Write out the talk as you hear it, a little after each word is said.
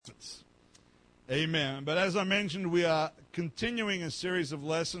Amen. But as I mentioned, we are continuing a series of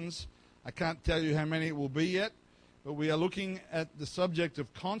lessons. I can't tell you how many it will be yet, but we are looking at the subject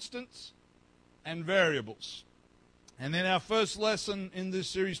of constants and variables. And in our first lesson in this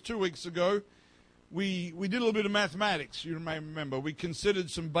series 2 weeks ago, we did a little bit of mathematics. You may remember. We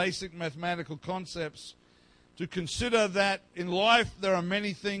considered some basic mathematical concepts to consider that in life there are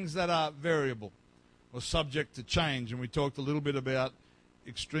many things that are variable or subject to change. And we talked a little bit about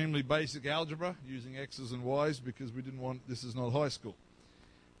extremely basic algebra using X's and Y's because we didn't want, this is not high school.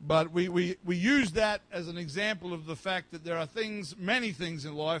 But we used that as an example of the fact that there are things, many things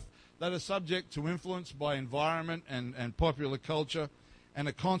in life that are subject to influence by environment and popular culture and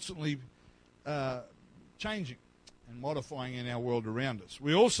are constantly changing and modifying in our world around us.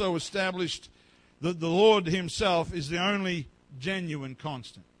 We also established that the Lord himself is the only genuine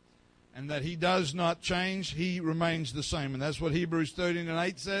constant and that he does not change, he remains the same. And that's what Hebrews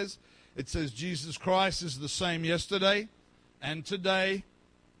 13:8 says. It says Jesus Christ is the same yesterday and today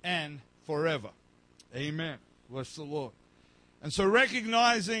and forever. Amen. Bless the Lord. And so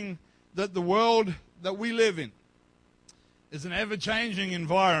recognizing that the world that we live in is an ever-changing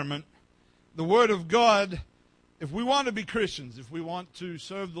environment, the Word of God, if we want to be Christians, if we want to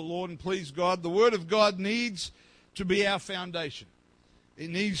serve the Lord and please God, the Word of God needs to be our foundation. It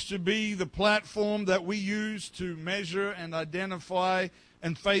needs to be the platform that we use to measure and identify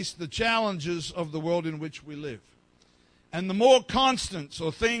and face the challenges of the world in which we live. And the more constants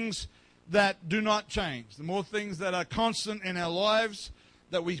or things that do not change, the more things that are constant in our lives,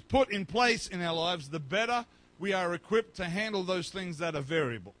 that we put in place in our lives, the better we are equipped to handle those things that are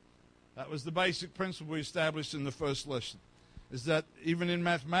variable. That was the basic principle we established in the first lesson, is that even in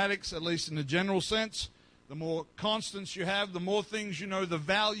mathematics, at least in a general sense, the more constants you have, the more things you know the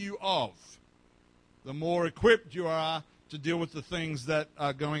value of, the more equipped you are to deal with the things that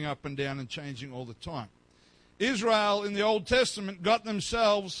are going up and down and changing all the time. Israel in the Old Testament got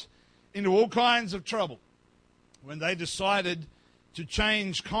themselves into all kinds of trouble when they decided to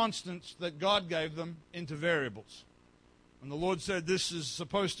change constants that God gave them into variables. When the Lord said, this is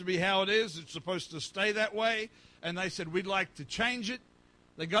supposed to be how it is, it's supposed to stay that way, and they said, we'd like to change it,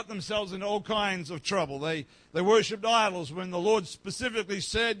 they got themselves into all kinds of trouble. They worshipped idols when the Lord specifically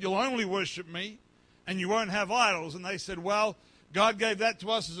said, you'll only worship me, and you won't have idols. And they said, well, God gave that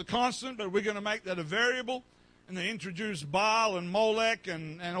to us as a constant, but we're going to make that a variable. And they introduced Baal and Molech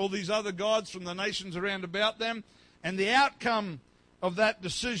and all these other gods from the nations around about them. And the outcome of that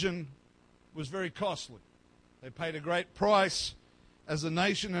decision was very costly. They paid a great price as a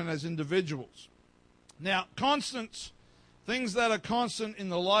nation and as individuals. Now, constants, things that are constant in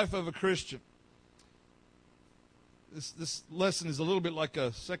the life of a Christian. This lesson is a little bit like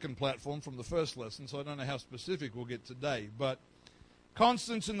a second platform from the first lesson, so I don't know how specific we'll get today. But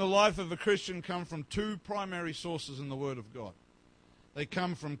constants in the life of a Christian come from two primary sources in the Word of God. They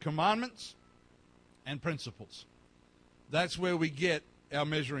come from commandments and principles. That's where we get our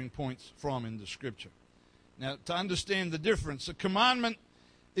measuring points from in the Scripture. Now, to understand the difference, a commandment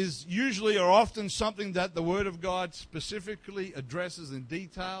is usually or often something that the Word of God specifically addresses in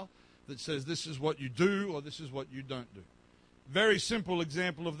detail, that says this is what you do or this is what you don't do. Very simple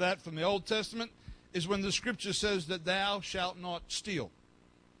example of that from the Old Testament is when the Scripture says that thou shalt not steal.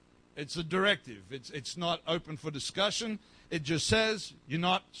 It's a directive. It's not open for discussion. It just says you're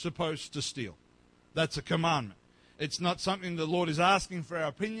not supposed to steal. That's a commandment. It's not something the Lord is asking for our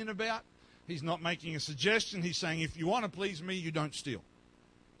opinion about. He's not making a suggestion. He's saying if you want to please me, you don't steal.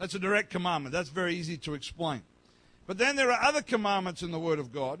 That's a direct commandment. That's very easy to explain. But then there are other commandments in the Word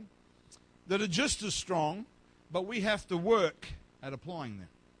of God that are just as strong, but we have to work at applying them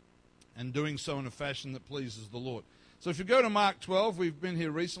and doing so in a fashion that pleases the Lord. So if you go to Mark 12, we've been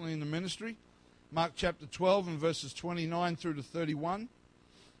here recently in the ministry. Mark chapter 12 and verses 29 through to 31.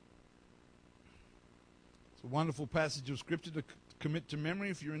 It's a wonderful passage of Scripture to commit to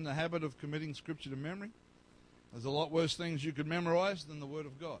memory if you're in the habit of committing Scripture to memory. There's a lot worse things you could memorize than the Word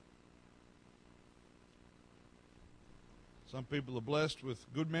of God. Some people are blessed with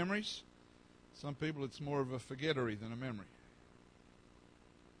good memories. Some people it's more of a forgettery than a memory.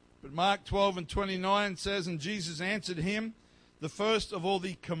 But Mark 12 and 29 says, and Jesus answered him, the first of all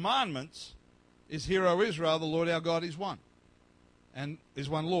the commandments is, Hear, O Israel, the Lord our God is one. And is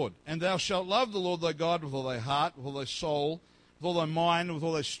one Lord. And thou shalt love the Lord thy God with all thy heart, with all thy soul, with all thy mind, with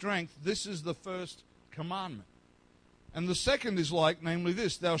all thy strength. This is the first commandment. And the second is like, namely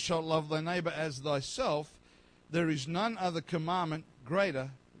this, thou shalt love thy neighbor as thyself. There is none other commandment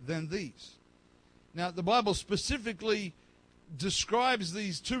greater than these. Now, the Bible specifically describes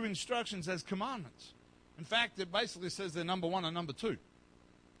these two instructions as commandments. In fact, it basically says they're number one and number two.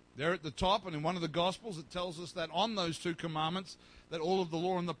 They're at the top, and in one of the Gospels it tells us that on those two commandments that all of the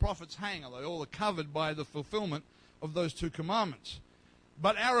law and the prophets hang. They all are covered by the fulfillment of those two commandments.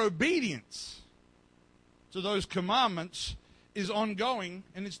 But our obedience to those commandments is ongoing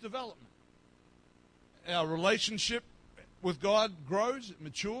in its development. Our relationship with God grows, it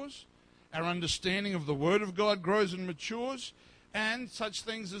matures. Our understanding of the Word of God grows and matures. And such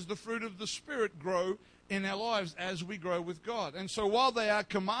things as the fruit of the Spirit grow in our lives as we grow with God. And so while they are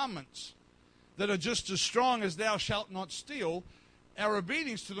commandments that are just as strong as thou shalt not steal, our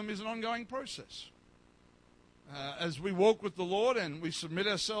obedience to them is an ongoing process. As we walk with the Lord and we submit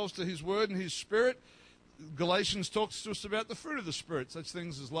ourselves to His Word and His Spirit, Galatians talks to us about the fruit of the Spirit, such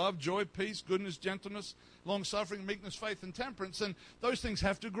things as love, joy, peace, goodness, gentleness, long-suffering, meekness, faith, and temperance. And those things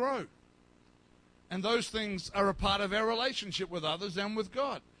have to grow. And those things are a part of our relationship with others and with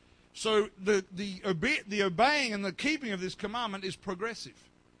God. So the obeying and the keeping of this commandment is progressive.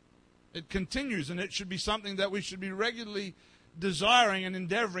 It continues, and it should be something that we should be regularly desiring and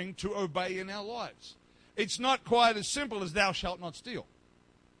endeavoring to obey in our lives. It's not quite as simple as thou shalt not steal.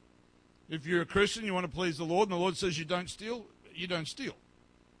 If you're a Christian, you want to please the Lord, and the Lord says you don't steal, you don't steal.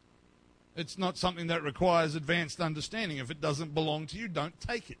 It's not something that requires advanced understanding. If it doesn't belong to you, don't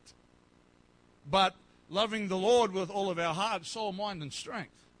take it. But loving the Lord with all of our heart, soul, mind, and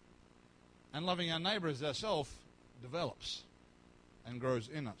strength, and loving our neighbor as ourselves, develops and grows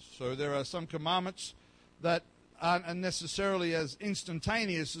in us. So there are some commandments that aren't necessarily as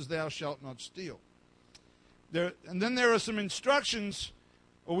instantaneous as thou shalt not steal. And then there are some instructions,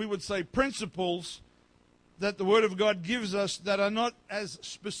 or we would say principles, that the Word of God gives us that are not as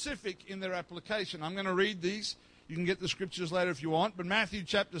specific in their application. I'm going to read these. You can get the scriptures later if you want. But Matthew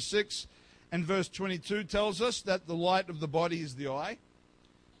chapter 6 and verse 22 tells us that the light of the body is the eye.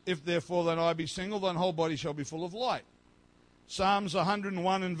 If therefore thine eye be single, thine whole body shall be full of light. Psalms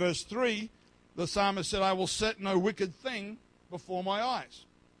 101 and verse 3, the psalmist said, I will set no wicked thing before my eyes.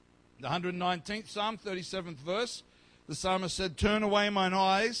 The 119th Psalm, 37th verse, the psalmist said, turn away mine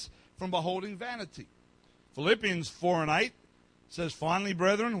eyes from beholding vanity. Philippians 4 and 8 says, finally,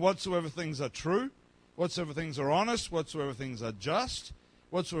 brethren, whatsoever things are true, whatsoever things are honest, whatsoever things are just,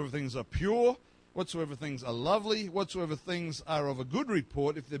 whatsoever things are pure, whatsoever things are lovely, whatsoever things are of a good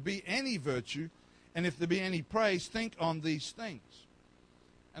report, if there be any virtue, and if there be any praise, think on these things.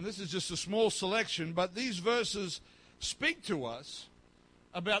 And this is just a small selection, but these verses speak to us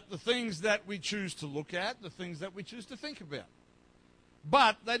about the things that we choose to look at, the things that we choose to think about.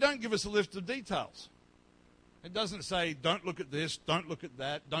 But they don't give us a list of details. It doesn't say, don't look at this, don't look at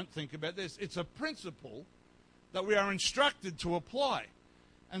that, don't think about this. It's a principle that we are instructed to apply.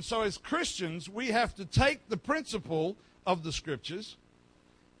 And so as Christians, we have to take the principle of the Scriptures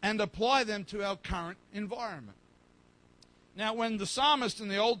and apply them to our current environment. Now, when the psalmist in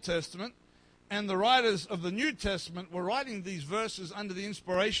the Old Testament and the writers of the New Testament were writing these verses under the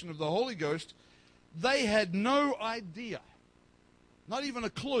inspiration of the Holy Ghost, they had no idea, not even a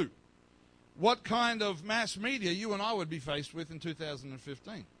clue, what kind of mass media you and I would be faced with in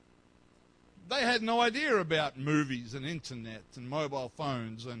 2015. They had no idea about movies and internet and mobile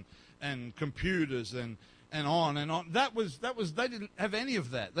phones and computers and on and on. That was they didn't have any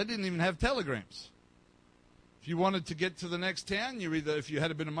of that. They didn't even have telegrams. If you wanted to get to the next town, if you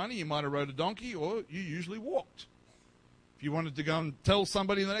had a bit of money, you might have rode a donkey, or you usually walked. If you wanted to go and tell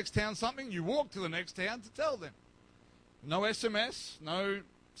somebody in the next town something, you walked to the next town to tell them. No SMS, no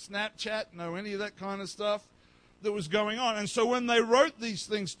Snapchat, no any of that kind of stuff that was going on. And so when they wrote these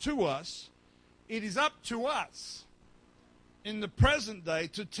things to us, it is up to us in the present day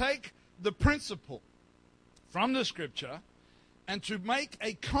to take the principle from the Scripture and to make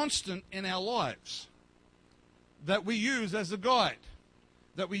a constant in our lives that we use as a guide,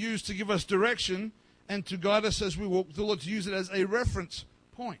 that we use to give us direction and to guide us as we walk with the Lord, to use it as a reference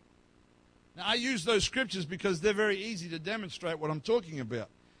point. Now, I use those scriptures because they're very easy to demonstrate what I'm talking about.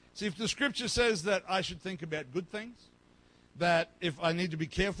 See, if the Scripture says that I should think about good things, that if I need to be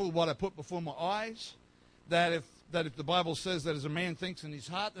careful what I put before my eyes, that if the Bible says that as a man thinks in his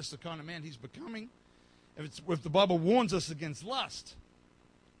heart, that's the kind of man he's becoming, if the Bible warns us against lust,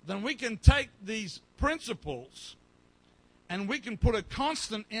 then we can take these principles and we can put a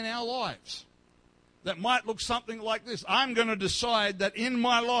constant in our lives that might look something like this. I'm going to decide that in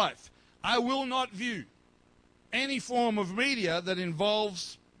my life I will not view any form of media that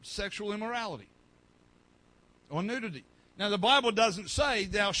involves sexual immorality or nudity. Now, the Bible doesn't say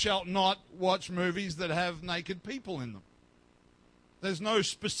thou shalt not watch movies that have naked people in them. There's no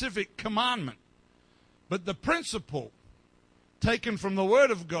specific commandment. But the principle taken from the Word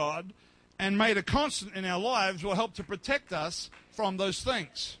of God and made a constant in our lives will help to protect us from those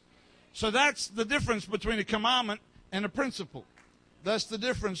things. So that's the difference between a commandment and a principle. That's the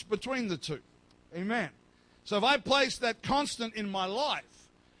difference between the two. Amen. So if I place that constant in my life,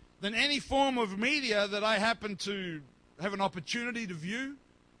 then any form of media that I happen to have an opportunity to view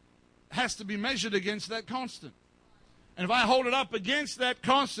has to be measured against that constant. And if I hold it up against that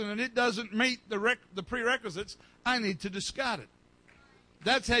constant and it doesn't meet the prerequisites, I need to discard it.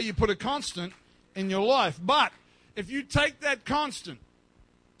 That's how you put a constant in your life. But if you take that constant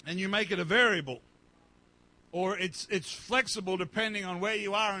and you make it a variable, or it's flexible depending on where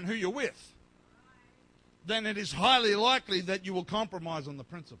you are and who you're with, then it is highly likely that you will compromise on the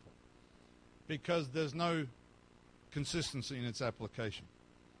principle because there's no consistency in its application.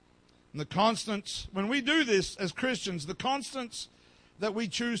 And the constants, when we do this as Christians, the constants that we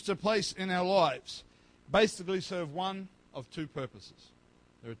choose to place in our lives basically serve one of two purposes.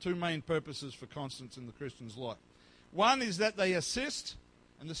 There are two main purposes for constants in the Christian's life. One is that they assist,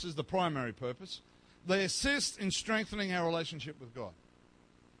 and this is the primary purpose, they assist in strengthening our relationship with God.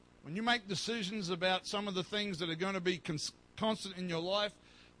 When you make decisions about some of the things that are going to be constant in your life,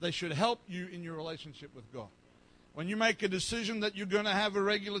 they should help you in your relationship with God. When you make a decision that you're going to have a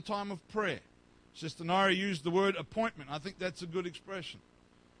regular time of prayer, Sister Naira used the word appointment. I think that's a good expression.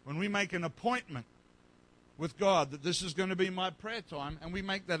 When we make an appointment with God that this is going to be my prayer time, and we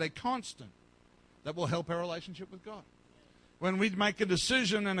make that a constant, that will help our relationship with God. When we make a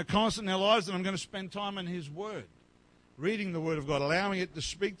decision and a constant in our lives that I'm going to spend time in His Word, reading the Word of God, allowing it to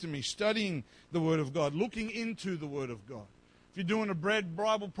speak to me, studying the Word of God, looking into the Word of God. If you're doing a Bread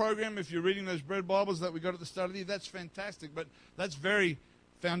Bible program, if you're reading those Bread Bibles that we got at the start of the year, that's fantastic, but that's very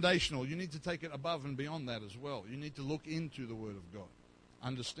foundational. You need to take it above and beyond that as well. You need to look into the Word of God,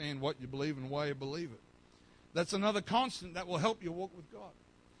 understand what you believe and why you believe it. That's another constant that will help you walk with God.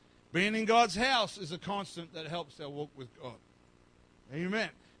 Being in God's house is a constant that helps our walk with God. Amen.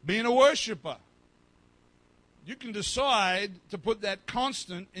 Being a worshiper, you can decide to put that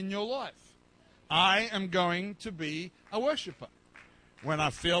constant in your life. I am going to be a worshiper. When I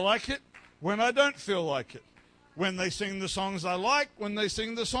feel like it, when I don't feel like it. When they sing the songs I like, when they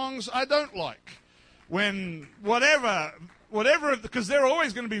sing the songs I don't like. When whatever, because there are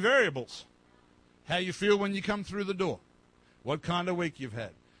always going to be variables. How you feel when you come through the door. What kind of week you've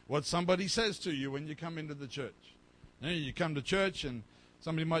had. What somebody says to you when you come into the church. You come to church and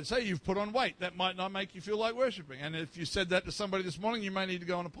somebody might say you've put on weight. That might not make you feel like worshiping. And if you said that to somebody this morning, you may need to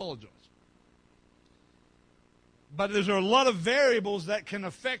go and apologize. But there's a lot of variables that can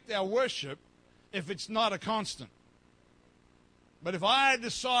affect our worship if it's not a constant. But if I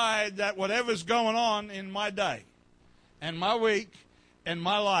decide that whatever's going on in my day and my week and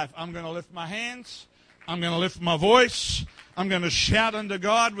my life, I'm going to lift my hands, I'm going to lift my voice, I'm going to shout unto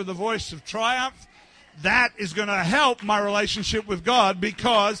God with a voice of triumph, that is going to help my relationship with God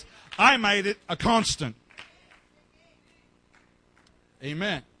because I made it a constant.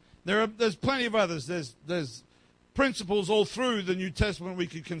 Amen. There's plenty of others. There's principles all through the New Testament we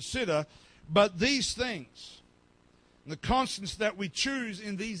could consider, but these things, the constants that we choose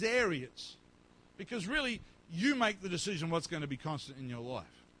in these areas, because really you make the decision what's going to be constant in your life.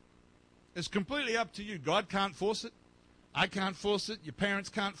 It's completely up to you. God can't force it. I can't force it. Your parents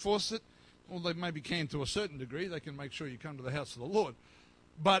can't force it. Well, they maybe can to a certain degree. They can make sure you come to the house of the Lord.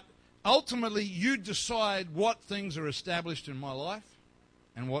 But ultimately, you decide what things are established in my life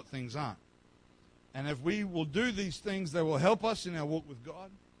and what things aren't. And if we will do these things, they will help us in our walk with God.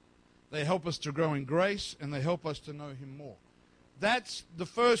 They help us to grow in grace, and they help us to know Him more. That's the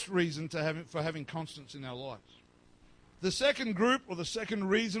first reason for having constants in our lives. The second group, or the second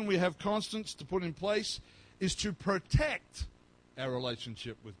reason we have constants to put in place, is to protect our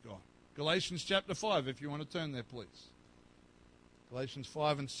relationship with God. Galatians chapter 5, if you want to turn there, please. Galatians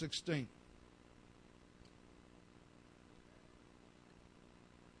 5 and 16.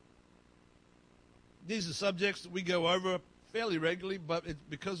 These are subjects that we go over fairly regularly, but it's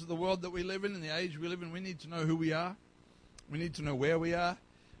because of the world that we live in and the age we live in, we need to know who we are. We need to know where we are.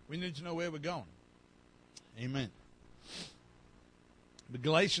 We need to know where we're going. Amen. But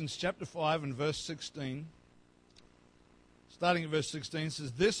Galatians chapter 5 and verse 16, starting at verse 16,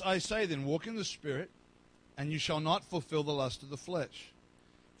 says, "This I say then, walk in the Spirit, and you shall not fulfill the lust of the flesh.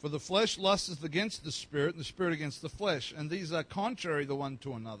 For the flesh lusteth against the Spirit, and the Spirit against the flesh, and these are contrary the one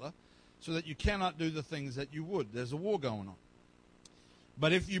to another, so that you cannot do the things that you would." There's a war going on.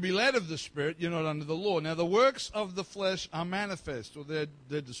 "But if you be led of the Spirit, you're not under the law. Now the works of the flesh are manifest," or they're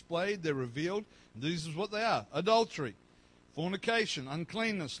displayed, they're revealed. And this is what they are: adultery, fornication,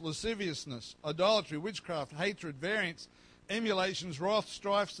 uncleanness, lasciviousness, idolatry, witchcraft, hatred, variance, emulations, wrath,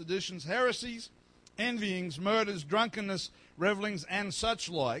 strife, seditions, heresies, envyings, murders, drunkenness, revellings, and such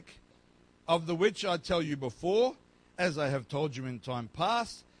like, of the which I tell you before, as I have told you in time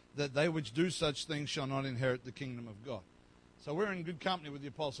past, that they which do such things shall not inherit the kingdom of God. So we're in good company with the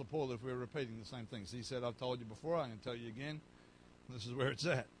Apostle Paul if we're repeating the same things. He said, I've told you before, I'm going to tell you again. This is where it's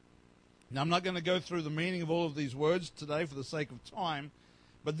at. Now, I'm not going to go through the meaning of all of these words today for the sake of time,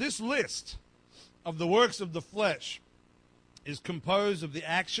 but this list of the works of the flesh is composed of the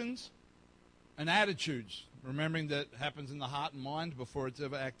actions and attitudes, remembering that happens in the heart and mind before it's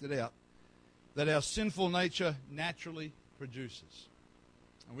ever acted out, that our sinful nature naturally produces.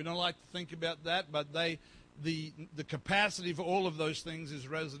 And we don't like to think about that, but the capacity for all of those things is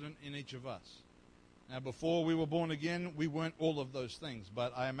resident in each of us. Now, before we were born again, we weren't all of those things,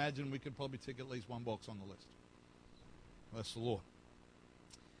 but I imagine we could probably tick at least one box on the list. Bless the Lord.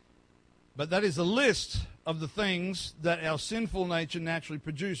 But that is a list of the things that our sinful nature naturally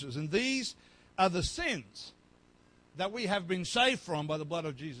produces. And these are the sins that we have been saved from by the blood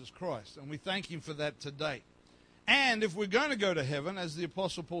of Jesus Christ. And we thank Him for that today. And if we're going to go to heaven, as the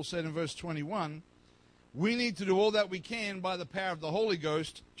Apostle Paul said in verse 21, we need to do all that we can by the power of the Holy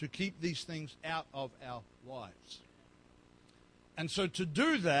Ghost to keep these things out of our lives. And so to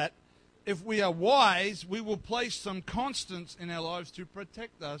do that, if we are wise, we will place some constants in our lives to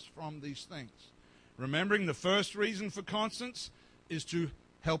protect us from these things. Remembering the first reason for constants is to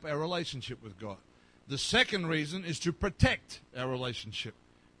help our relationship with God. The second reason is to protect our relationship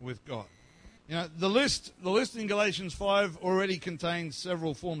with God. You know, the list in Galatians 5 already contains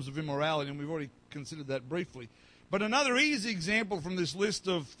several forms of immorality, and we've already considered that briefly. But another easy example from this list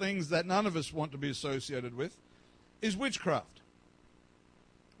of things that none of us want to be associated with is witchcraft.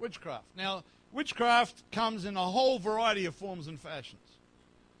 Witchcraft. Now, witchcraft comes in a whole variety of forms and fashions.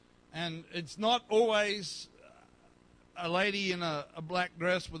 And it's not always a lady in a black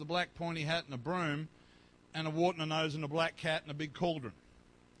dress with a black pointy hat and a broom and a wart in her nose and a black cat and a big cauldron.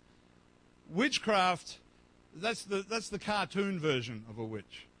 Witchcraft, that's the cartoon version of a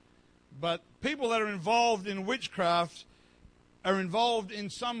witch. But people that are involved in witchcraft are involved in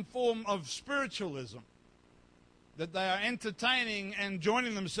some form of spiritualism, that they are entertaining and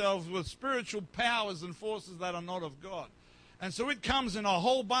joining themselves with spiritual powers and forces that are not of God. And so it comes in a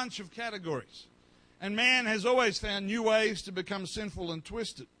whole bunch of categories. And man has always found new ways to become sinful and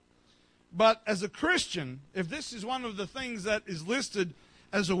twisted. But as a Christian, if this is one of the things that is listed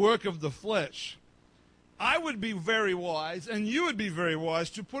as a work of the flesh, I would be very wise, and you would be very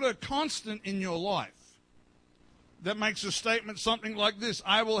wise, to put a constant in your life that makes a statement something like this: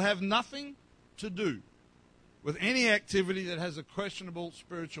 I will have nothing to do with any activity that has a questionable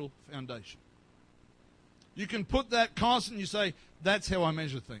spiritual foundation. You can put that constant, you say, that's how I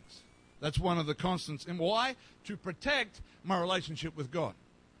measure things. That's one of the constants. And why? To protect my relationship with God.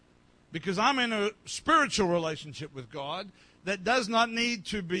 Because I'm in a spiritual relationship with God that does not need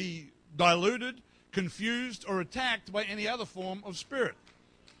to be diluted, confused, or attacked by any other form of spirit.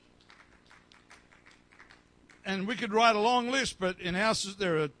 And we could write a long list, but in houses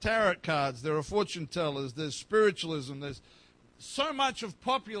there are tarot cards, there are fortune tellers, there's spiritualism, there's so much of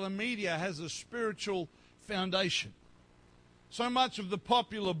popular media has a spiritual foundation. So much of the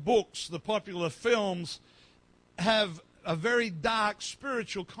popular books, the popular films have a very dark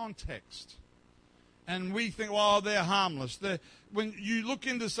spiritual context. And we think, well, they're harmless. When you look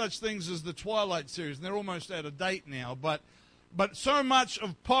into such things as the Twilight series, and they're almost out of date now, but so much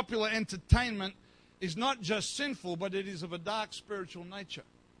of popular entertainment is not just sinful, but it is of a dark spiritual nature.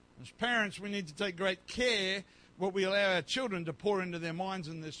 As parents, we need to take great care what we allow our children to pour into their minds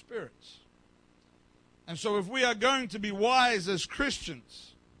and their spirits. And so if we are going to be wise as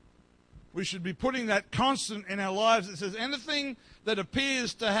Christians, we should be putting that constant in our lives that says anything that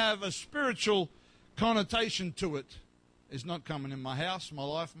appears to have a spiritual connotation to it is not coming in my house, my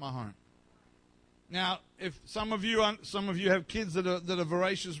life, my home. Now, if some of you have kids that are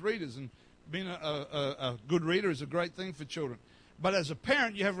voracious readers, and being a good reader is a great thing for children. But as a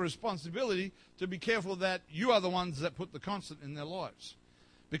parent, you have a responsibility to be careful that you are the ones that put the constant in their lives.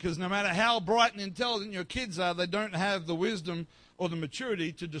 Because no matter how bright and intelligent your kids are, they don't have the wisdom or the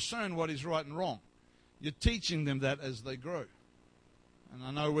maturity to discern what is right and wrong. You're teaching them that as they grow. And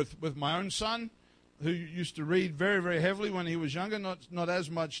I know with my own son, who used to read very, very heavily when he was younger, not as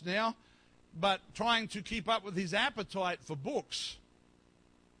much now, but trying to keep up with his appetite for books.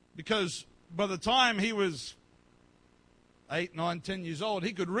 Because by the time he was 8, 9, 10 years old,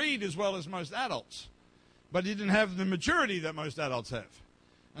 he could read as well as most adults. But he didn't have the maturity that most adults have.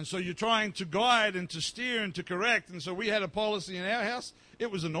 And so you're trying to guide and to steer and to correct. And so we had a policy in our house.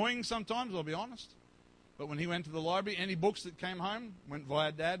 It was annoying sometimes, I'll be honest. But when he went to the library, any books that came home went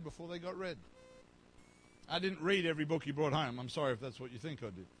via Dad before they got read. I didn't read every book he brought home. I'm sorry if that's what you think I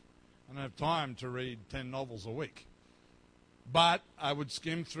did. I don't have time to read 10 novels a week. But I would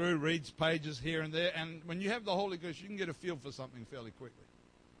skim through, read pages here and there, and when you have the Holy Ghost, you can get a feel for something fairly quickly.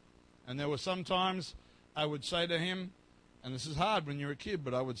 And there were some times I would say to him, and this is hard when you're a kid,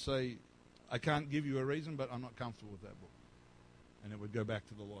 but I would say, I can't give you a reason, but I'm not comfortable with that book. And it would go back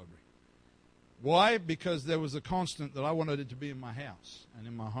to the library. Why? Because there was a constant that I wanted it to be in my house and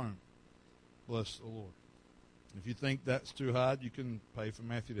in my home. Bless the Lord. If you think that's too hard, you can pay for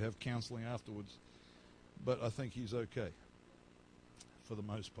Matthew to have counseling afterwards. But I think he's okay for the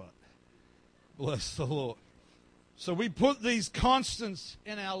most part. Bless the Lord. So we put these constants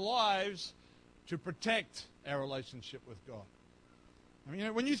in our lives to protect our relationship with God. I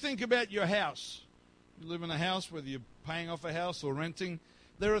mean, when you think about your house, you live in a house, whether you're paying off a house or renting,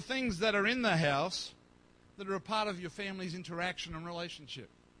 there are things that are in the house that are a part of your family's interaction and relationship.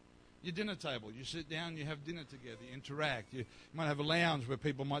 Your dinner table, you sit down, you have dinner together, you interact. You might have a lounge where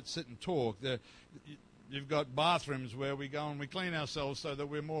people might sit and talk. You've got bathrooms where we go and we clean ourselves so that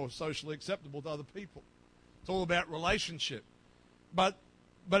we're more socially acceptable to other people. It's all about relationship. But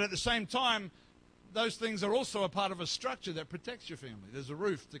at the same time, those things are also a part of a structure that protects your family. There's a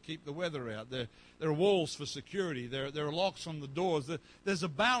roof to keep the weather out. There are walls for security. There are locks on the doors. There's a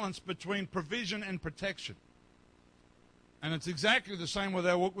balance between provision and protection. And it's exactly the same with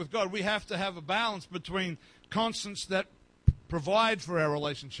our walk with God. We have to have a balance between constants that provide for our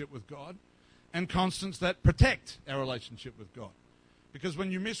relationship with God and constants that protect our relationship with God. Because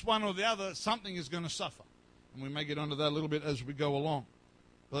when you miss one or the other, something is going to suffer. And we may get onto that a little bit as we go along.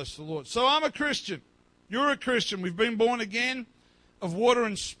 Bless the Lord. So I'm a Christian. You're a Christian. We've been born again of water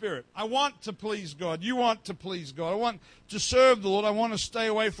and spirit. I want to please God. You want to please God. I want to serve the Lord. I want to stay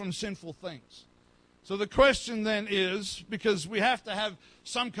away from sinful things. So the question then is, because we have to have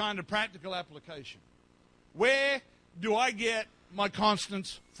some kind of practical application, where do I get my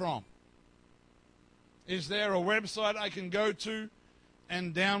constants from? Is there a website I can go to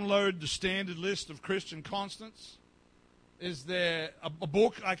and download the standard list of Christian constants? Is there a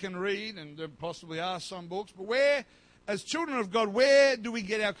book I can read? And there possibly are some books. But where, as children of God, where do we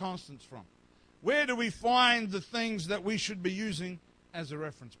get our constants from? Where do we find the things that we should be using as a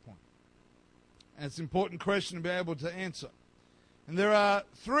reference point? And it's an important question to be able to answer. And there are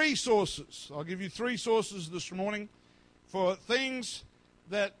three sources. I'll give you three sources this morning for things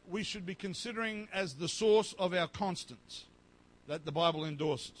that we should be considering as the source of our constants that the Bible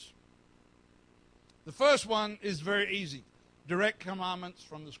endorses. The first one is very easy. Direct commandments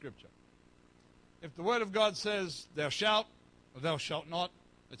from the Scripture. If the Word of God says, thou shalt or thou shalt not,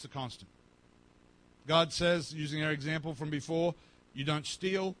 it's a constant. God says, using our example from before, you don't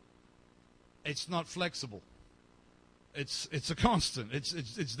steal. It's not flexible. It's a constant.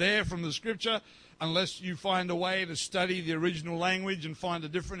 It's there from the Scripture. Unless you find a way to study the original language and find a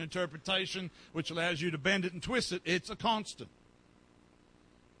different interpretation which allows you to bend it and twist it, it's a constant.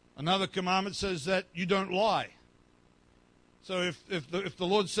 Another commandment says that you don't lie. So if the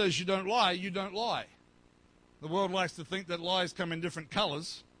Lord says you don't lie, you don't lie. The world likes to think that lies come in different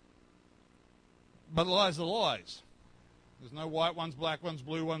colors, but lies are lies. There's no white ones, black ones,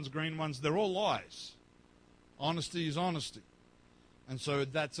 blue ones, green ones. They're all lies. Honesty is honesty. And so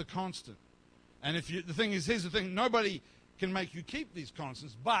that's a constant. And the thing is, here's the thing, nobody can make you keep these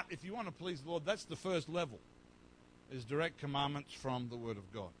constants, but if you want to please the Lord, that's the first level, is direct commandments from the Word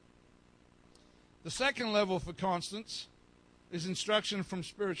of God. The second level for constants is instruction from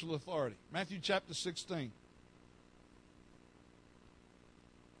spiritual authority. Matthew chapter 16.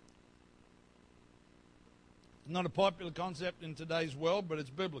 Not a popular concept in today's world, but it's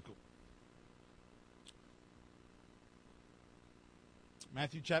biblical.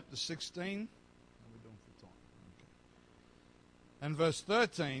 Matthew chapter 16. How are we doing for time? Okay. And verse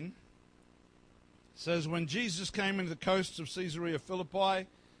 13 says, when Jesus came into the coasts of Caesarea Philippi,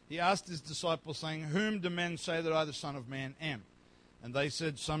 he asked his disciples, saying, whom do men say that I, the Son of Man, am? And they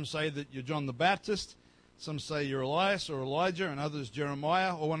said, some say that you're John the Baptist, some say you're Elias or Elijah, and others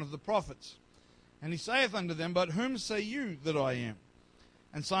Jeremiah or one of the prophets. And he saith unto them, but whom say you that I am?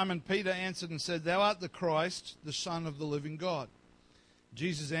 And Simon Peter answered and said, thou art the Christ, the Son of the living God.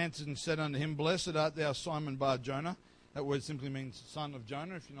 Jesus answered and said unto him, blessed art thou, Simon Bar-Jonah. That word simply means son of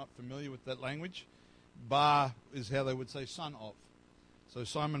Jonah, if you're not familiar with that language. Bar is how they would say son of. So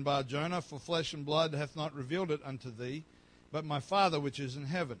Simon Bar-Jonah, for flesh and blood hath not revealed it unto thee, but my Father which is in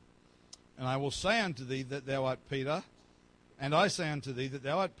heaven. And I will say unto thee that thou art Peter, and I say unto thee that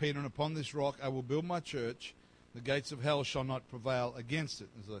thou art Peter, and upon this rock I will build my church. The gates of hell shall not prevail against it.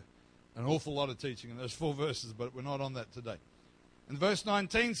 There's an awful lot of teaching in those 4 verses, but we're not on that today. And verse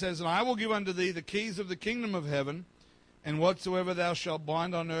 19 says, and I will give unto thee the keys of the kingdom of heaven. And whatsoever thou shalt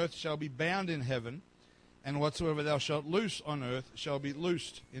bind on earth shall be bound in heaven, and whatsoever thou shalt loose on earth shall be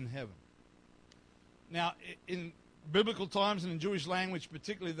loosed in heaven. Now, in biblical times and in Jewish language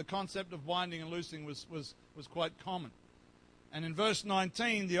particularly, the concept of binding and loosing was quite common. And in verse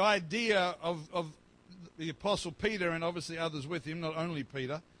 19, the idea of the Apostle Peter, and obviously others with him, not only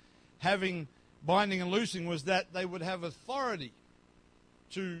Peter, having binding and loosing was that they would have authority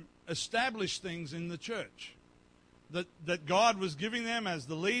to establish things in the church. That God was giving them, as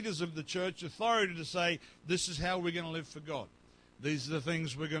the leaders of the church, authority to say, this is how we're going to live for God. These are the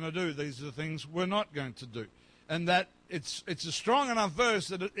things we're going to do. These are the things we're not going to do. And that it's a strong enough verse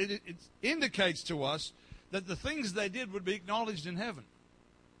that it indicates to us that the things they did would be acknowledged in heaven.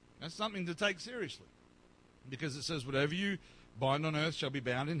 That's something to take seriously. Because it says, whatever you bind on earth shall be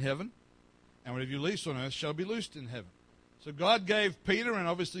bound in heaven, and whatever you loose on earth shall be loosed in heaven. So God gave Peter, and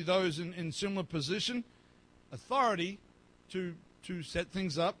obviously those in similar position, authority to set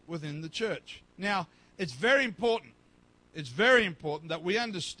things up within the church. Now, it's very important. It's very important that we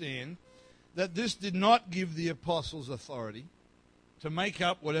understand that this did not give the apostles authority to make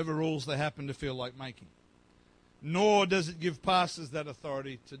up whatever rules they happen to feel like making. Nor does it give pastors that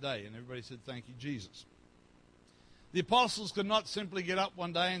authority today. And everybody said, thank you, Jesus. The apostles could not simply get up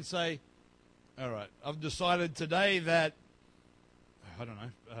one day and say, all right, I've decided today that, I don't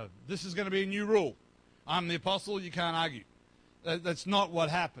know, this is going to be a new rule. I'm the apostle, you can't argue. That's not what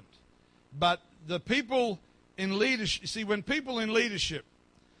happened. But the people in leadership, see, when people in leadership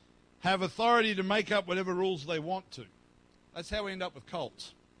have authority to make up whatever rules they want to, that's how we end up with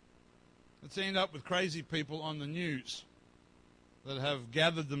cults. Let's end up with crazy people on the news that have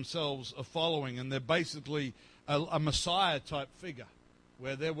gathered themselves a following, and they're basically a Messiah type figure,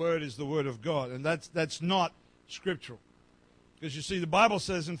 where their word is the word of God, and that's not scriptural. Because you see, the Bible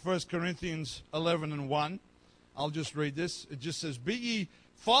says in 1 Corinthians 11:1, I'll just read this. It just says, be ye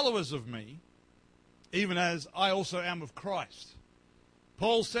followers of me, even as I also am of Christ.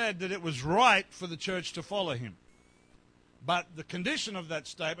 Paul said that it was right for the church to follow him. But the condition of that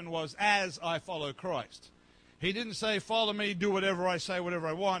statement was, as I follow Christ. He didn't say, follow me, do whatever I say, whatever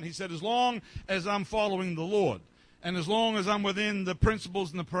I want. He said, as long as I'm following the Lord, and as long as I'm within the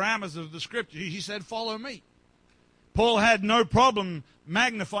principles and the parameters of the Scripture, he said, follow me. Paul had no problem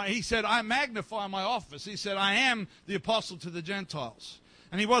magnifying. He said, I magnify my office. He said, I am the apostle to the Gentiles.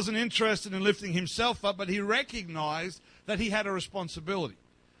 And he wasn't interested in lifting himself up, but he recognized that he had a responsibility.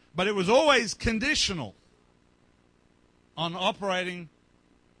 But it was always conditional on operating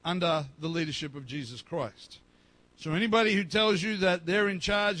under the leadership of Jesus Christ. So anybody who tells you that they're in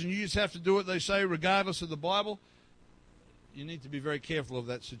charge and you just have to do what they say regardless of the Bible, you need to be very careful of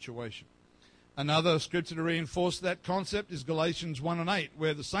that situation. Another scripture to reinforce that concept is Galatians 1:8,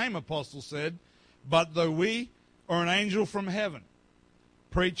 where the same apostle said, but though we or an angel from heaven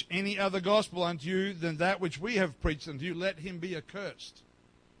preach any other gospel unto you than that which we have preached unto you, let him be accursed.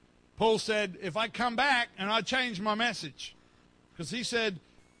 Paul said, if I come back and I change my message, because he said,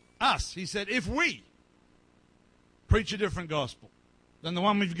 us, he said, if we preach a different gospel than the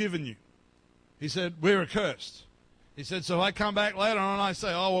one we've given you, he said, we're accursed. He said, so I come back later on and I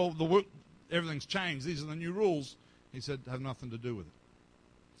say, oh, well, everything's changed. These are the new rules. He said, have nothing to do with it.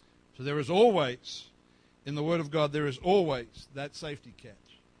 So there is always, in the Word of God, there is always that safety catch.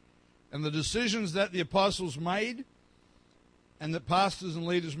 And the decisions that the apostles made and that pastors and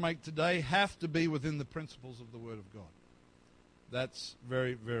leaders make today have to be within the principles of the Word of God. That's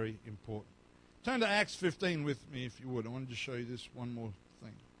very, very important. Turn to Acts 15 with me, if you would. I want to just show you this one more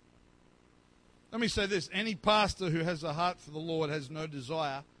thing. Let me say this. Any pastor who has a heart for the Lord has no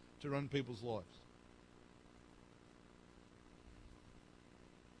desire to run people's lives.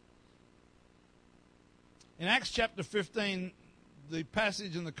 In Acts chapter 15, the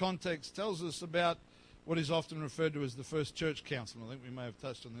passage and the context tells us about what is often referred to as the first church council. I think we may have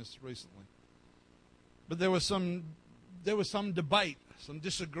touched on this recently. But there was some debate, some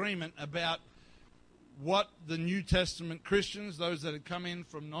disagreement about what the New Testament Christians, those that had come in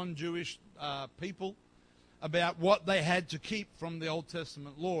from non-Jewish people, about what they had to keep from the Old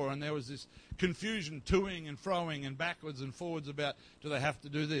Testament law. And there was this confusion, toing and froing and backwards and forwards about, do they have to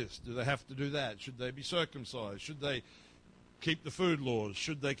do this? Do they have to do that? Should they be circumcised? Should they keep the food laws?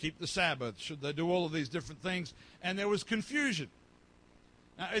 Should they keep the Sabbath? Should they do all of these different things? And there was confusion.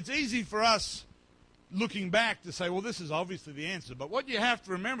 Now, it's easy for us looking back to say, well, this is obviously the answer. But what you have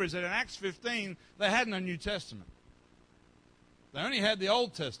to remember is that in Acts 15, they had no New Testament. They only had the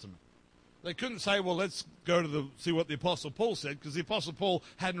Old Testament. They couldn't say, well, let's go to see what the Apostle Paul said, because the Apostle Paul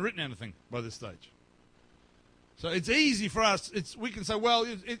hadn't written anything by this stage. So it's easy for us. We can say, well,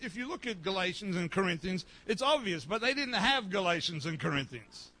 if you look at Galatians and Corinthians, it's obvious, but they didn't have Galatians and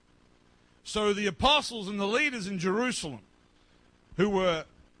Corinthians. So the apostles and the leaders in Jerusalem who were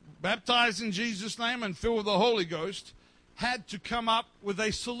baptized in Jesus' name and filled with the Holy Ghost had to come up with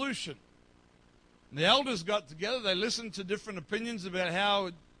a solution. And the elders got together. They listened to different opinions about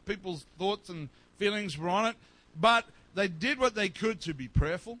how people's thoughts and feelings were on it. But they did what they could to be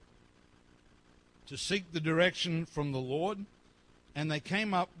prayerful, to seek the direction from the Lord. And they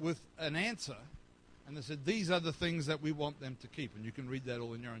came up with an answer. And they said, these are the things that we want them to keep. And you can read that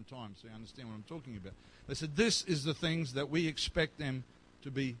all in your own time so you understand what I'm talking about. They said, this is the things that we expect them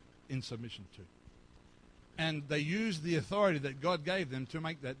to be in submission to. And they used the authority that God gave them to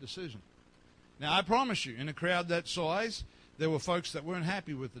make that decision. Now, I promise you, in a crowd that size, there were folks that weren't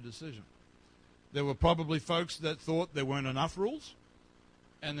happy with the decision. There were probably folks that thought there weren't enough rules,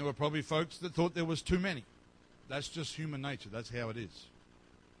 and there were probably folks that thought there was too many. That's just human nature. That's how it is.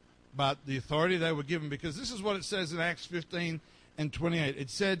 But the authority they were given, because this is what it says in Acts 15 and 28. It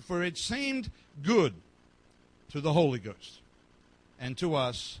said, for it seemed good to the Holy Ghost and to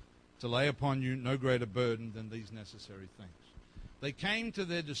us to lay upon you no greater burden than these necessary things. They came to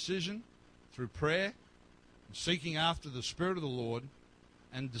their decision through prayer, seeking after the Spirit of the Lord,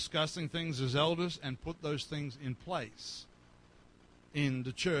 and discussing things as elders, and put those things in place in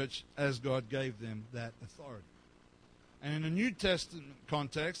the church as God gave them that authority. And in a New Testament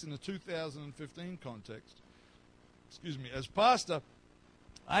context, in the 2015 context, as pastor,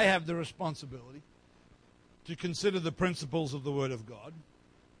 I have the responsibility to consider the principles of the Word of God,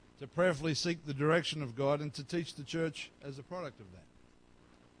 to prayerfully seek the direction of God, and to teach the church as a product of that.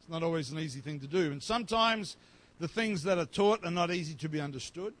 It's not always an easy thing to do. And sometimes the things that are taught are not easy to be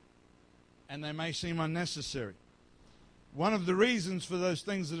understood, and they may seem unnecessary. One of the reasons for those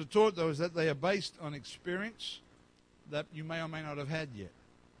things that are taught, though, is that they are based on experience that you may or may not have had yet.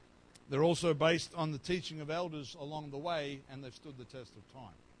 They're also based on the teaching of elders along the way, and they've stood the test of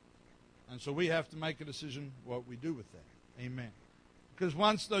time. And so we have to make a decision what we do with that. Amen. Because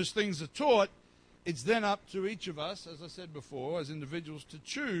once those things are taught, it's then up to each of us, as I said before, as individuals, to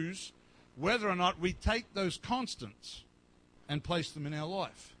choose whether or not we take those constants and place them in our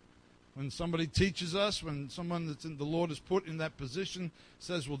life. When somebody teaches us, when someone that's in the Lord is put in that position,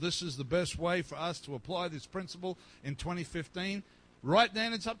 says, well, this is the best way for us to apply this principle in 2015, right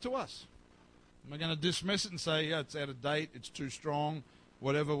then it's up to us. Am I going to dismiss it and say, yeah, it's out of date, it's too strong,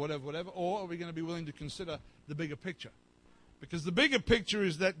 whatever, or are we going to be willing to consider the bigger picture? Because the bigger picture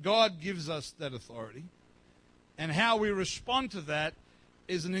is that God gives us that authority, and how we respond to that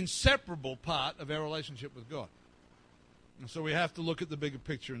is an inseparable part of our relationship with God. And so we have to look at the bigger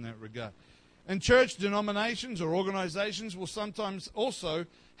picture in that regard. And church denominations or organizations will sometimes also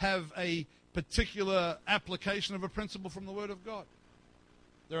have a particular application of a principle from the Word of God.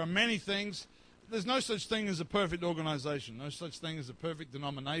 There are many things. There's no such thing as a perfect organization, no such thing as a perfect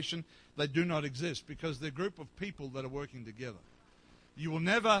denomination. They do not exist because they're a group of people that are working together. You will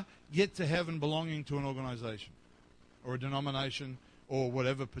never get to heaven belonging to an organization or a denomination or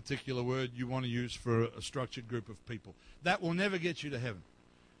whatever particular word you want to use for a structured group of people. That will never get you to heaven.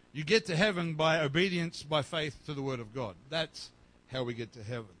 You get to heaven by obedience, by faith to the Word of God. That's how we get to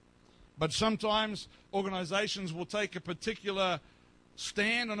heaven. But sometimes organizations will take a particular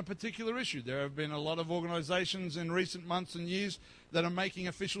stand on a particular issue. There have been a lot of organizations in recent months and years that are making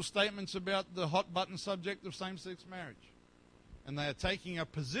official statements about the hot-button subject of same-sex marriage. And they are taking a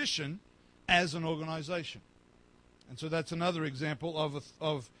position as an organization. And so that's another example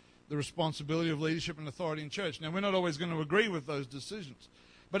of the responsibility of leadership and authority in church. Now, we're not always going to agree with those decisions.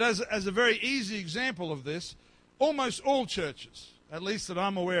 But as a very easy example of this, almost all churches, at least that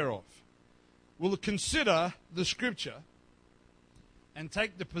I'm aware of, will consider the Scripture and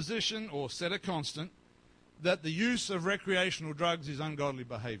take the position or set a constant that the use of recreational drugs is ungodly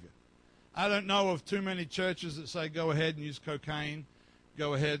behavior. I don't know of too many churches that say go ahead and use cocaine,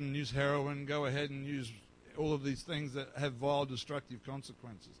 go ahead and use heroin, go ahead and use all of these things that have vile, destructive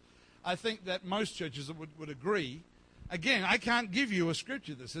consequences. I think that most churches would agree. Again, I can't give you a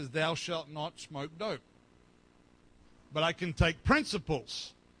scripture that says thou shalt not smoke dope. But I can take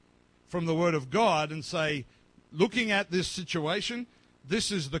principles from the Word of God and say, looking at this situation,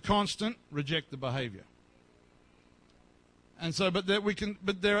 this is the constant, reject the behavior. And so,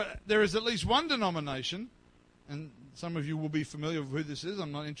 there is at least one denomination, and some of you will be familiar with who this is.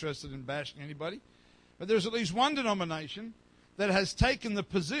 I'm not interested in bashing anybody. But there's at least one denomination that has taken the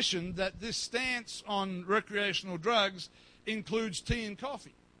position that this stance on recreational drugs includes tea and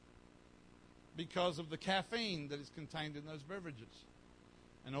coffee because of the caffeine that is contained in those beverages.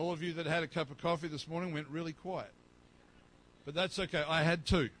 And all of you that had a cup of coffee this morning went really quiet. But that's okay. I had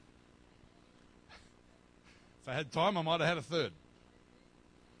two. If I had time, I might have had a third.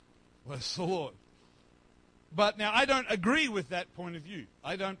 Bless the Lord. But now, I don't agree with that point of view.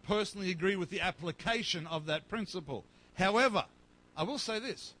 I don't personally agree with the application of that principle. However, I will say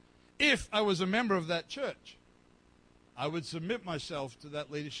this. If I was a member of that church, I would submit myself to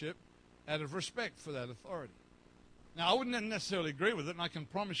that leadership out of respect for that authority. Now, I wouldn't necessarily agree with it, and I can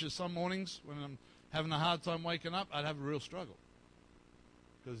promise you some mornings when I'm having a hard time waking up, I'd have a real struggle.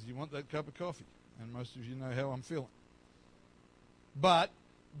 Because you want that cup of coffee, and most of you know how I'm feeling. But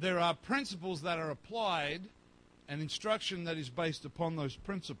there are principles that are applied and instruction that is based upon those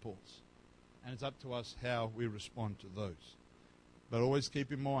principles. And it's up to us how we respond to those. But always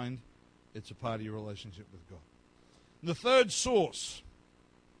keep in mind, it's a part of your relationship with God. The third source,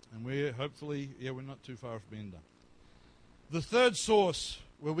 and we're hopefully, we're not too far off being done. The third source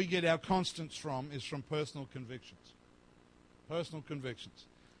where we get our constants from is from personal convictions. Personal convictions.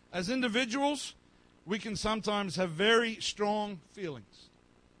 As individuals, we can sometimes have very strong feelings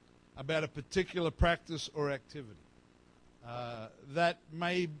about a particular practice or activity. That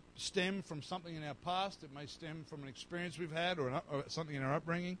may stem from something in our past. It may stem from an experience we've had or something in our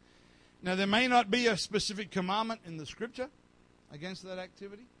upbringing. Now, there may not be a specific commandment in the Scripture against that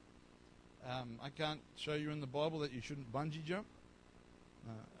activity. I can't show you in the Bible that you shouldn't bungee jump.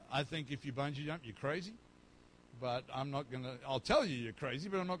 I think if you bungee jump, you're crazy. But I'll tell you you're crazy,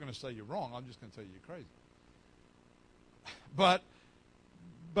 but I'm not going to say you're wrong. I'm just going to tell you you're crazy.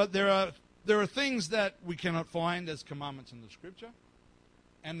 But there are things that we cannot find as commandments in the Scripture.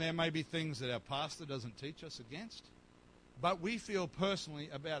 And there may be things that our pastor doesn't teach us against. But we feel personally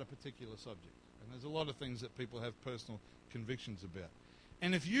about a particular subject. And there's a lot of things that people have personal convictions about.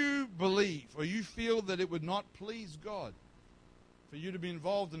 And if you believe or you feel that it would not please God for you to be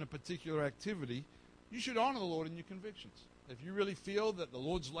involved in a particular activity, you should honor the Lord in your convictions. If you really feel that the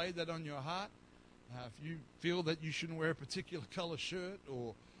Lord's laid that on your heart, if you feel that you shouldn't wear a particular color shirt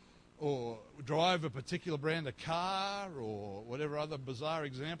or drive a particular brand of car or whatever other bizarre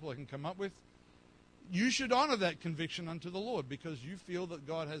example I can come up with, you should honor that conviction unto the Lord because you feel that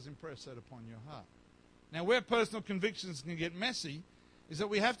God has impressed that upon your heart. Now, where personal convictions can get messy is that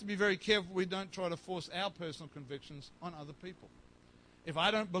we have to be very careful we don't try to force our personal convictions on other people. If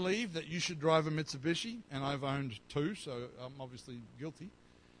I don't believe that you should drive a Mitsubishi, and I've owned two, so I'm obviously guilty,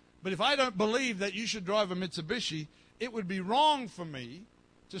 but if I don't believe that you should drive a Mitsubishi, it would be wrong for me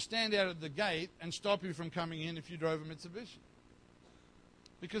to stand out at the gate and stop you from coming in if you drove a Mitsubishi.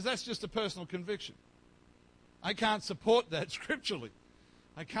 Because that's just a personal conviction. I can't support that scripturally.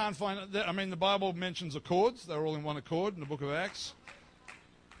 I can't find that. I mean, the Bible mentions accords. They're all in one accord in the book of Acts.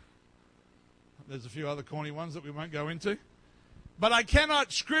 There's a few other corny ones that we won't go into. But I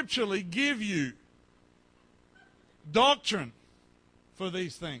cannot scripturally give you doctrine for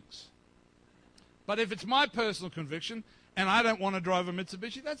these things. But if it's my personal conviction and I don't want to drive a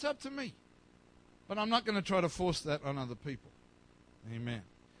Mitsubishi, that's up to me. But I'm not going to try to force that on other people. Amen.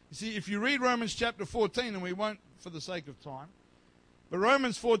 You see, if you read Romans chapter 14, and we won't for the sake of time, but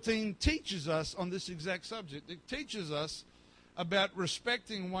Romans 14 teaches us on this exact subject. It teaches us about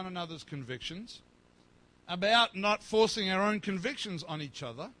respecting one another's convictions, about not forcing our own convictions on each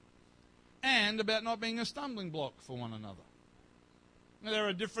other, and about not being a stumbling block for one another. Now, there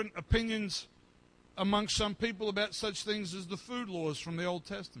are different opinions amongst some people about such things as the food laws from the Old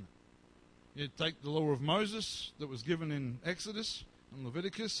Testament. You take the law of Moses that was given in Exodus and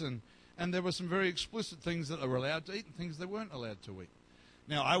Leviticus, and there were some very explicit things that they were allowed to eat and things they weren't allowed to eat.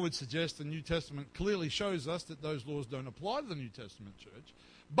 Now, I would suggest the New Testament clearly shows us that those laws don't apply to the New Testament church.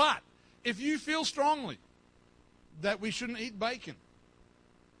 But if you feel strongly that we shouldn't eat bacon,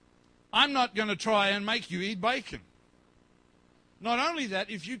 I'm not going to try and make you eat bacon. Not only that,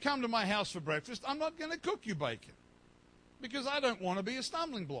 if you come to my house for breakfast, I'm not going to cook you bacon because I don't want to be a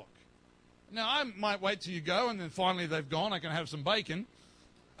stumbling block. Now, I might wait till you go and then finally they've gone. I can have some bacon.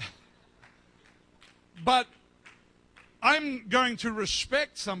 But I'm going to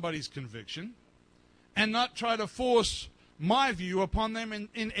respect somebody's conviction and not try to force my view upon them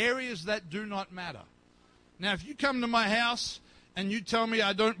in areas that do not matter. Now, if you come to my house and you tell me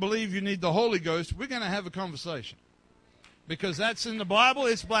I don't believe you need the Holy Ghost, we're going to have a conversation. Because that's in the Bible,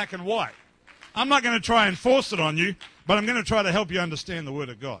 it's black and white. I'm not going to try and force it on you, but I'm going to try to help you understand the Word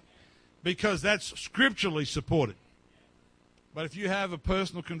of God. Because that's scripturally supported. But if you have a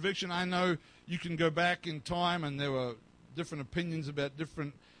personal conviction, I know you can go back in time and there were different opinions about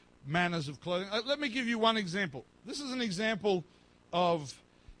different manners of clothing. Let me give you one example. This is an example of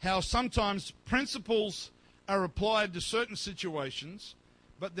how sometimes principles are applied to certain situations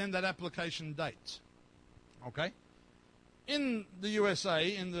but then that application dates. Okay? In the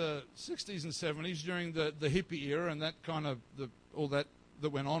USA, in the 60s and 70s, during the hippie era and that kind of, all that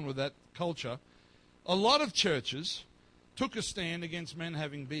went on with that culture, a lot of churches took a stand against men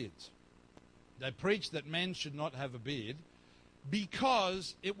having beards. They preached that men should not have a beard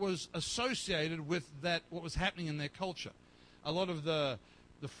because it was associated with that, what was happening in their culture. A lot of the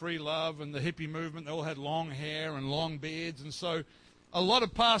free love and the hippie movement, they all had long hair and long beards, and so a lot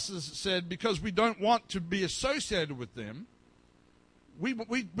of pastors said, because we don't want to be associated with them, we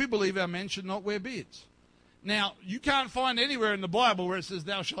believe our men should not wear beards. Now, you can't find anywhere in the Bible where it says,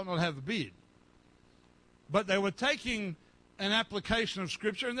 thou shalt not have a beard. But they were taking an application of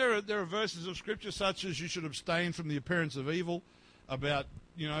Scripture, and there are verses of Scripture such as you should abstain from the appearance of evil, about,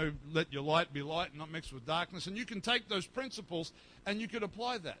 let your light be light and not mixed with darkness. And you can take those principles and you could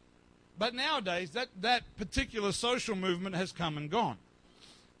apply that. But nowadays, that particular social movement has come and gone.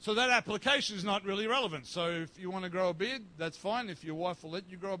 So that application is not really relevant. So if you want to grow a beard, that's fine. If your wife will let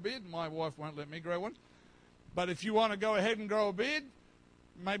you grow a beard, my wife won't let me grow one. But if you want to go ahead and grow a beard,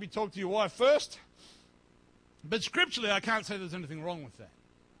 maybe talk to your wife first. But scripturally, I can't say there's anything wrong with that.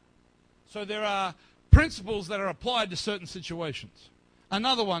 So there are principles that are applied to certain situations.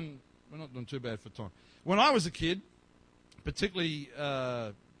 Another one, we're not doing too bad for time. When I was a kid, particularly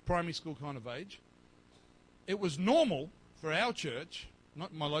primary school kind of age, it was normal for our church,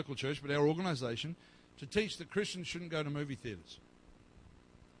 not my local church, but our organization, to teach that Christians shouldn't go to movie theaters.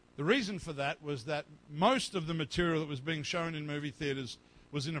 The reason for that was that most of the material that was being shown in movie theaters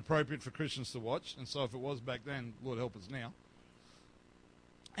was inappropriate for Christians to watch, and so if it was back then, Lord help us now.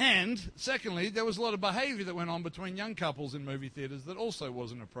 And secondly, there was a lot of behavior that went on between young couples in movie theaters that also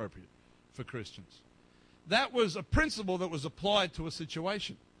wasn't appropriate for Christians. That was a principle that was applied to a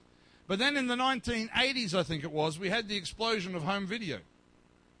situation. But then in the 1980s, I think it was, we had the explosion of home video.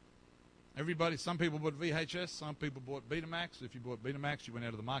 Some people bought VHS, some people bought Betamax. If you bought Betamax, you went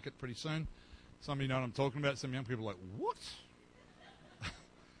out of the market pretty soon. Some of you know what I'm talking about. Some young people are like, what?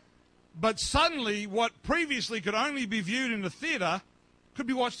 But suddenly, what previously could only be viewed in the theater could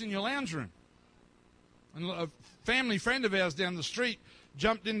be watched in your lounge room. And a family friend of ours down the street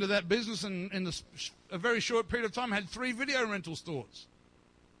jumped into that business and in a very short period of time had 3 video rental stores.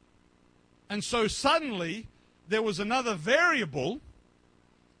 And so suddenly, there was another variable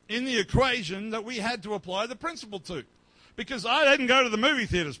in the equation that we had to apply the principle to. Because I didn't go to the movie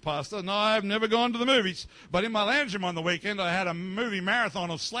theaters, Pastor. No, I've never gone to the movies. But in my lounge room on the weekend, I had a movie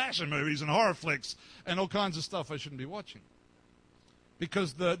marathon of slasher movies and horror flicks and all kinds of stuff I shouldn't be watching.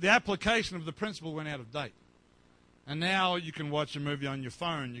 Because the application of the principle went out of date. And now you can watch a movie on your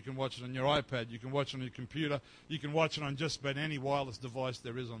phone, you can watch it on your iPad, you can watch it on your computer, you can watch it on just about any wireless device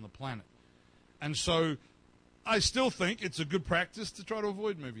there is on the planet. And so I still think it's a good practice to try to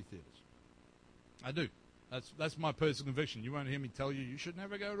avoid movie theaters. I do. That's my personal conviction. You won't hear me tell you should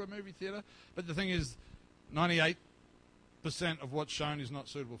never go to a movie theater. But the thing is, 98% of what's shown is not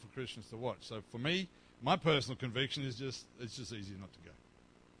suitable for Christians to watch. So for me, my personal conviction is it's just easier not to go.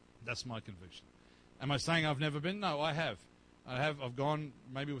 That's my conviction. Am I saying I've never been? No, I have. I've gone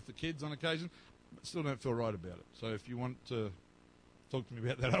maybe with the kids on occasion, but still don't feel right about it. So if you want to talk to me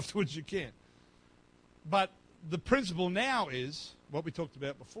about that afterwards, you can. But the principle now is what we talked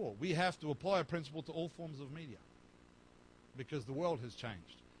about before. We have to apply a principle to all forms of media because the world has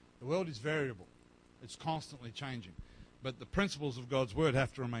changed. The world is variable. It's constantly changing. But the principles of God's Word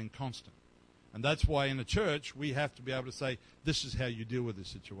have to remain constant. And that's why in a church we have to be able to say, this is how you deal with this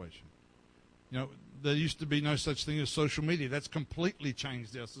situation. There used to be no such thing as social media. That's completely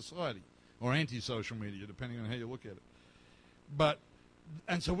changed our society, or anti-social media, depending on how you look at it.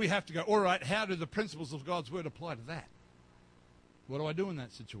 And so we have to go, all right, how do the principles of God's Word apply to that? What do I do in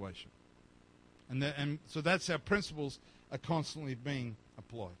that situation? And so that's how principles are constantly being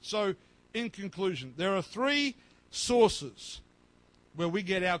applied. So, in conclusion, there are 3 sources where we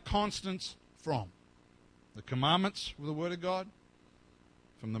get our constants from. The commandments of the Word of God,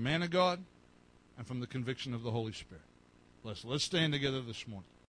 from the man of God, and from the conviction of the Holy Spirit. Let's stand together this morning.